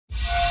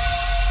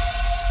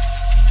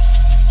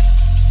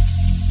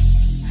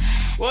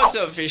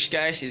What's up fish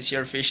guys, it's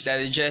your fish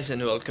daddy Jess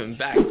and welcome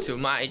back to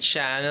my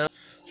channel.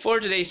 For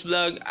today's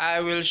vlog, I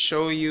will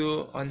show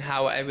you on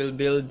how I will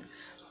build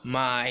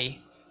my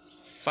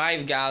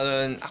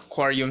 5-gallon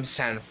aquarium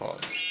Sandfall.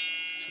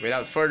 So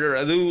without further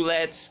ado,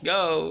 let's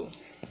go!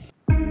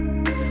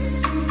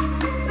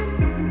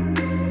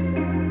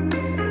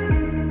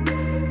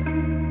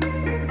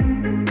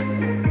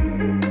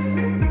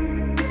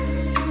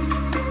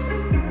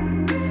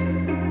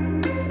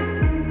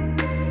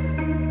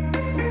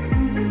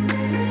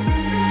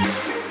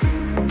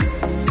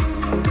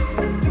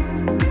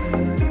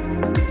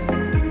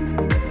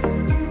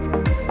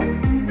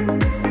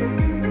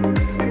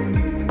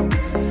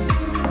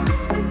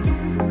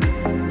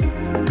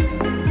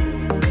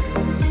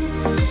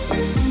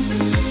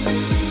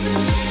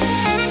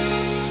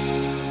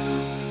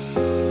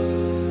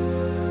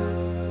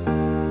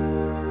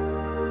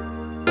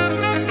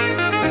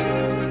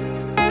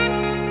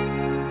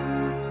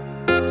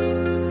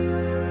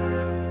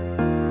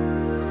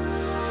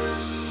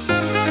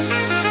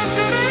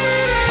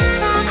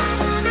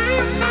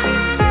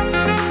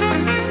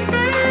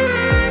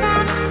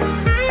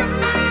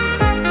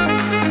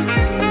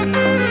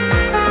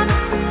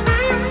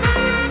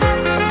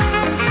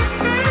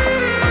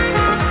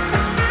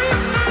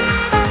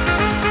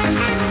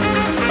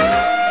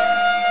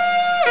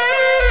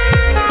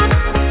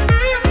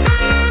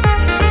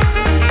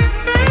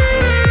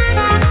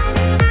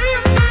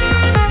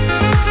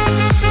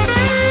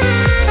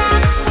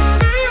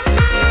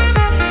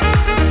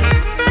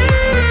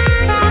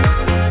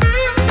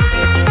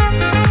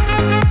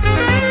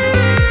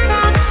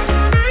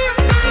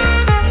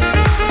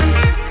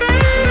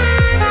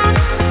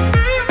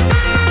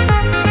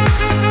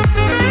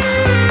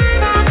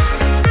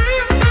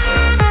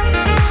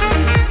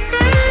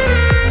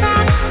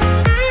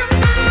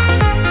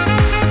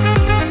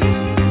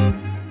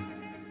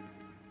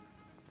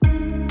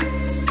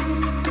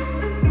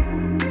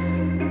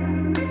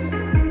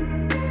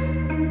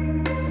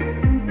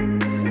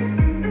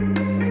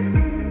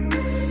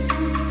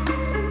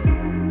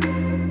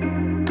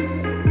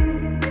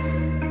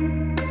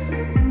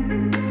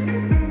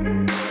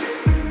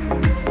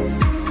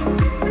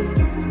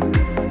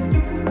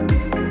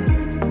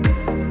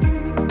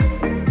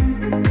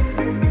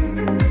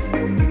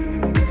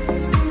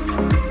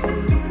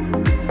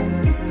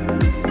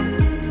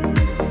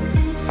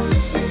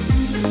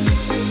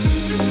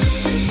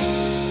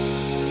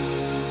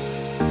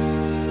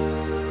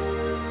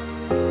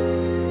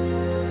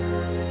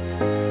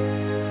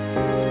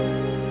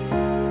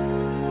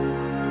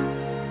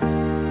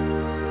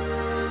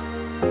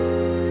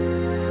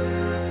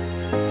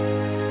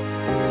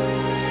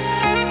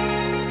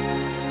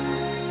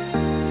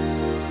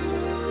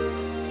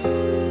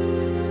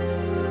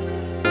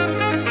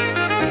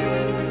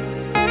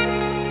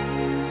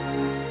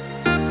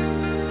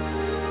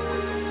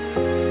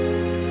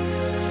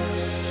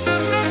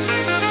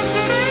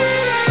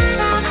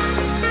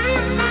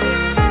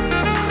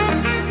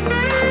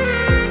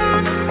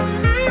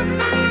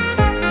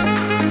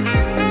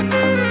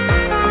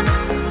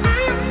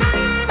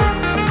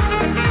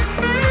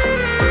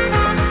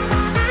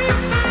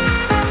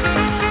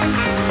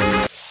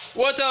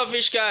 What's up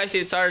fish guys,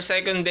 it's our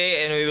second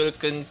day and we will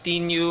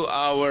continue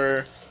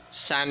our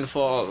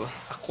Sandfall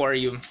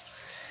aquarium.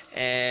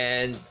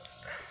 And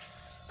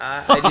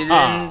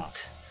I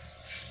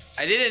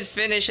didn't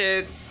finish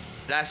it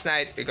last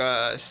night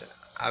because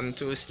I'm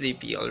too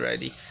sleepy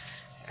already.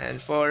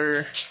 And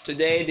for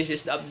today, this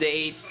is the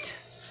update.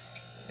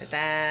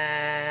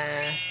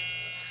 Ta-da!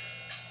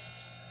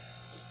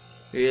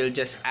 We will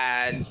just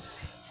add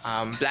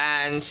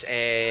plants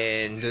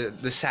and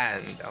the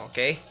sand.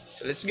 Okay,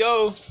 so let's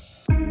go.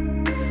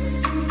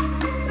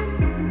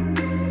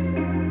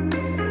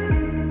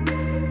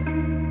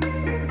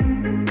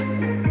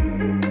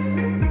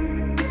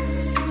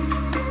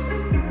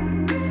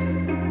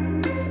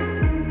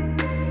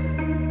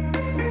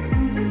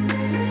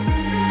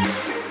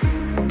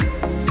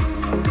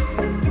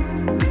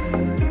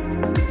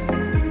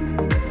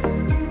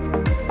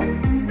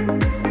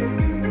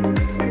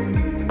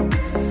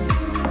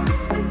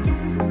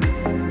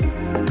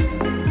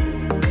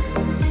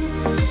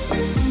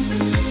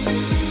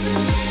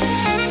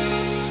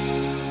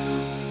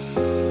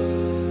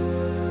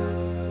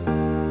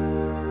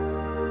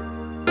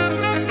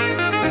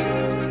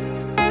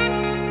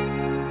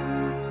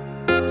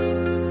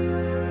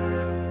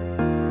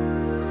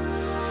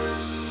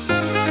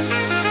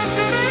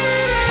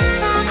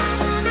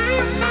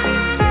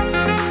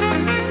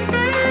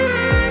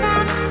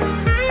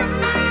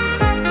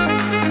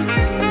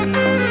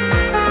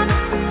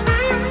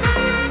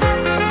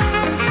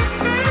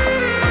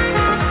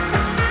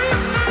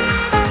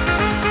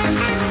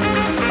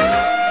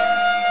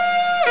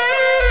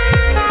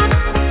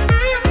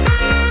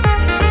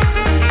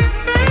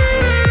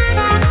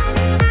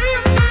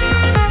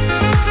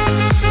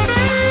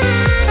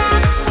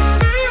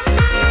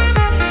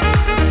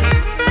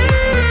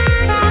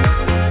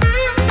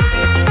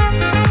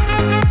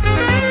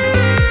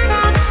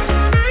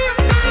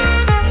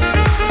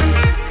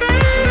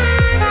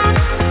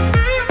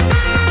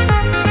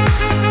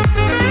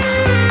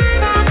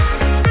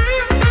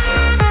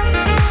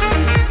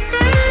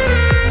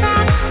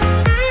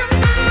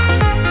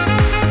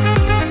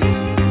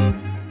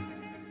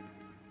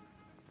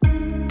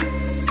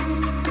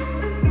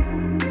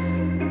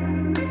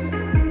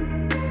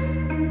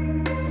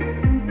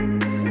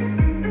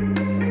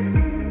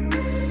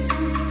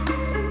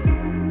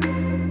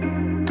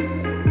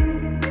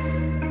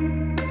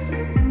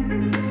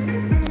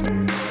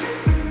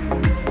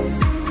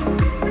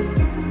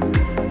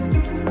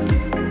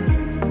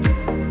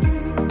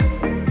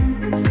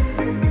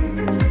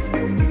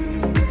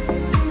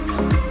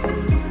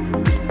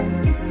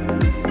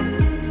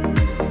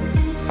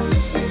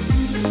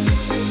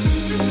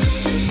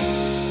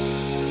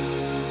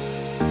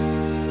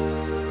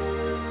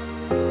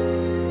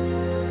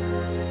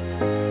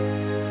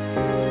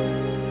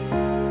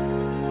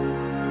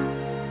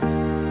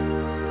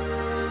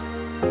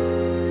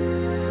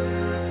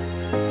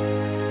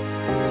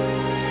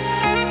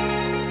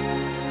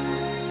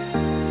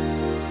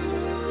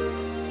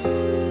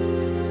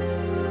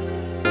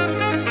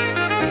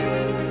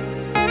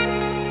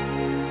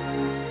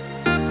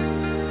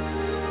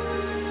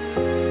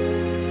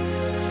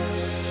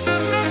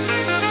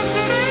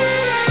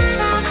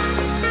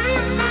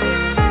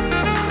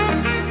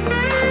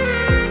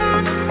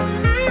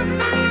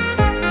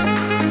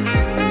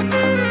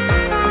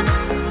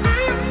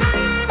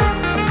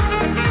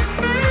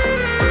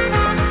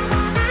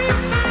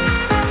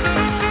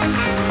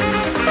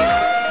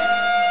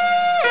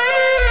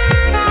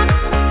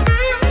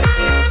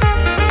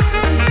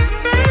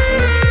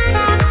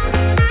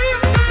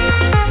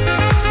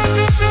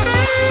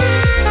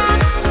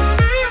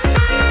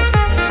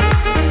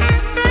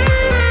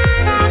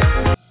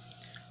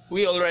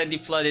 we already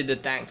flooded the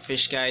tank,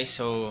 fish guys,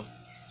 so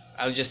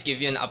I'll just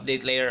give you an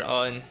update later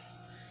on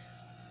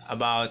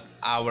about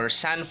our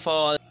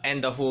Sandfall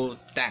and the whole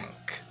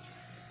tank.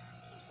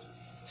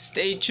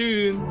 Stay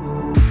tuned.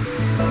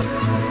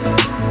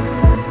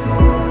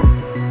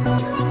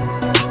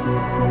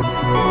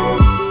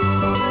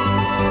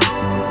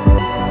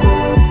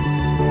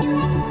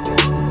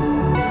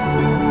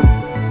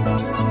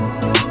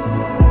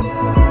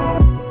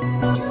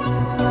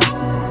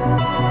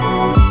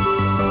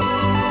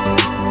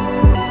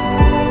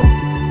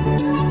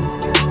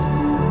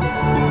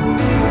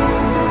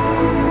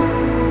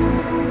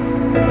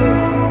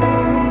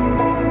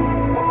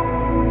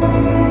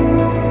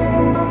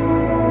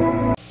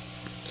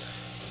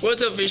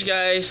 What's up, fish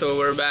guys? So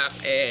we're back,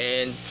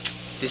 and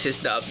this is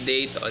the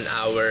update on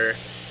our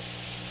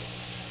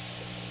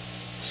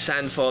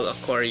Sandfall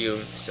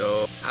aquarium.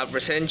 So I'll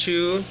present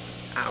you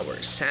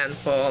our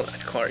Sandfall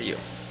aquarium.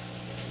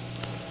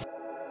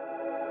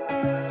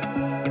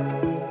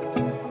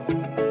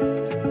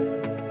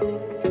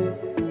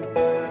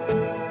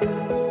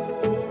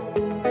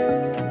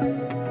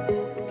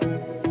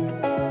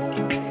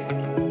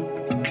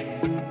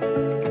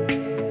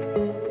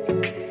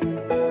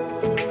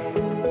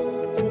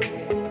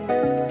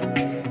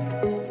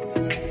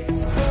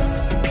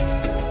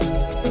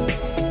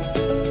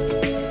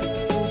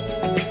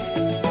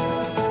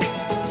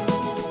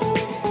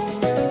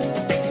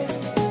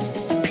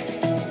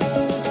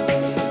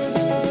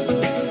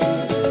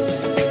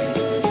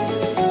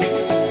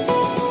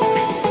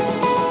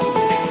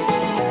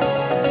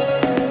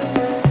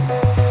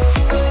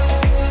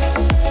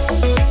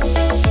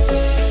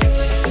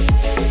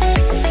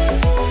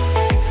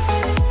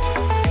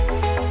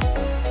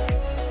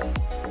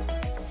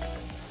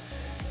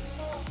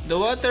 The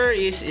water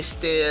is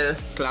still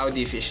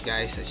cloudy, fish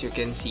guys, as you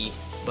can see,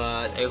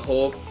 but I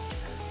hope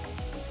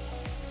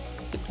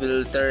it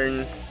will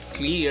turn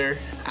clear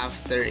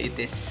after it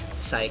is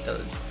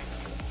cycled.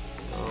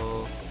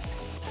 So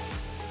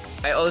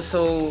I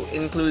also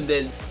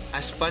included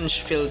a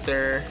sponge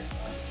filter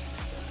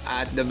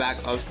at the back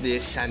of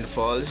this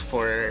Sandfall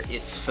for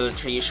its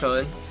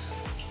filtration,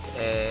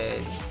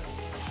 and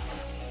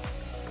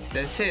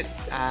that's it.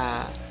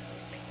 I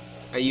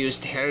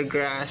used hair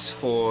grass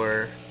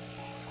for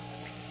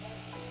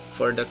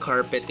the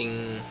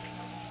carpeting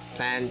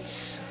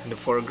plants, the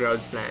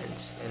foreground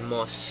plants, and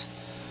moss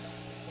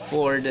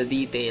for the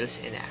details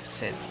and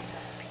accent.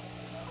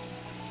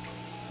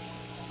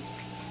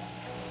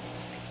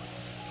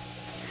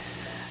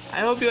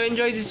 I hope you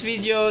enjoyed this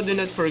video. Do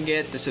not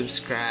forget to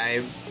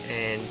subscribe,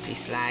 and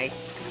please like,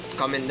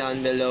 comment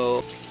down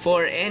below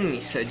for any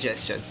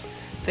suggestions.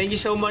 Thank you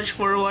so much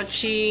for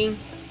watching.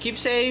 Keep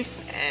safe,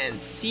 and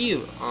see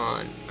you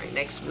on my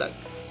next vlog.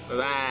 Bye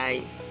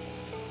bye.